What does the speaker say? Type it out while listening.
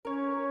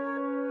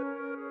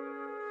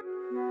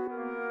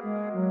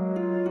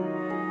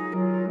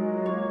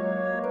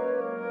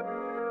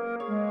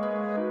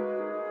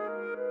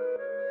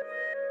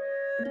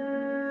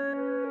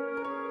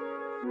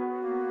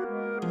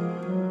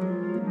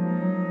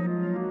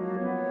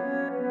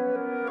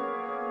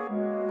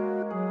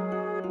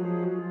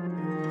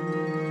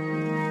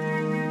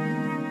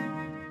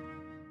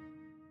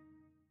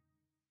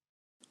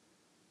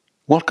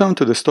Welcome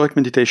to the Stoic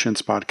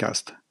Meditations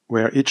podcast,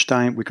 where each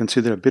time we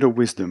consider a bit of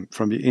wisdom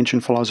from the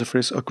ancient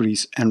philosophers of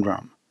Greece and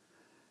Rome.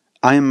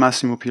 I am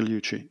Massimo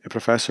Pigliucci, a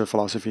professor of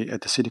philosophy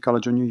at the City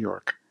College of New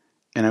York,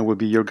 and I will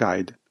be your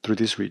guide through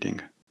this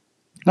reading.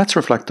 Let's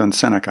reflect on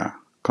Seneca,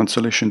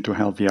 Consolation to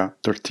Helvia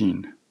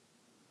 13.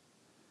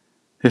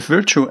 If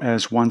virtue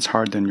has once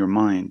hardened your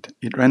mind,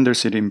 it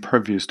renders it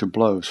impervious to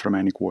blows from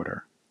any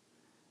quarter.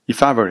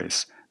 If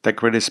avarice, that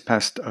greatest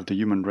pest of the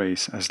human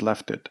race, has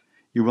left it,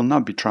 you will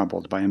not be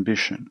troubled by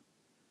ambition.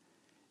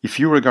 If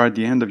you regard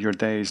the end of your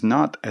days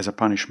not as a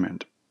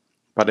punishment,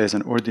 but as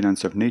an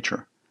ordinance of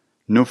nature,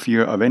 no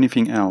fear of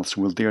anything else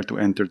will dare to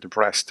enter the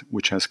breast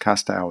which has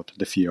cast out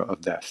the fear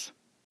of death.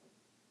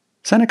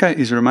 Seneca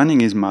is reminding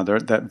his mother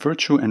that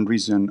virtue and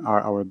reason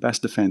are our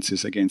best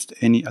defenses against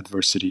any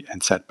adversity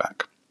and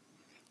setback.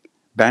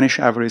 Banish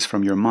avarice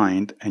from your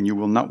mind, and you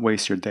will not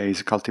waste your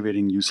days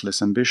cultivating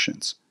useless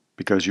ambitions,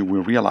 because you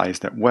will realize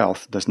that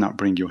wealth does not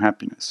bring you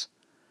happiness.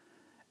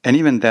 And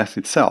even death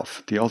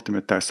itself, the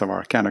ultimate test of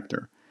our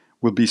character,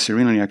 will be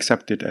serenely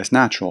accepted as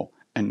natural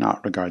and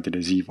not regarded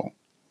as evil.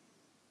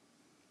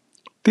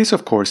 This,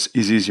 of course,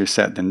 is easier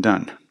said than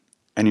done,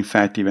 and in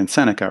fact even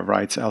Seneca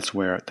writes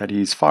elsewhere that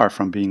he is far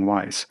from being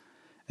wise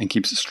and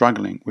keeps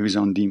struggling with his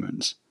own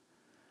demons.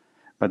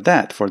 But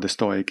that, for the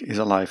Stoic, is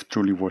a life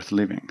truly worth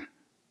living,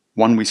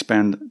 one we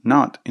spend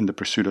not in the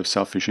pursuit of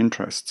selfish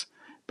interests,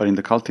 but in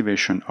the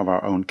cultivation of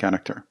our own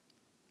character.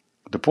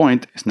 The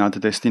point is not the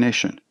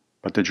destination,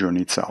 but the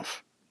journey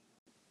itself.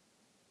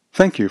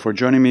 Thank you for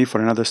joining me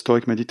for another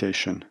Stoic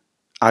meditation.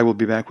 I will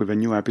be back with a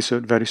new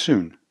episode very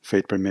soon,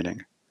 fate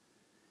permitting.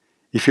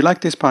 If you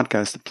like this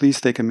podcast, please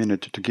take a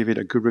minute to give it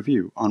a good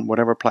review on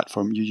whatever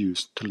platform you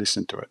use to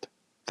listen to it.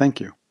 Thank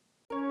you.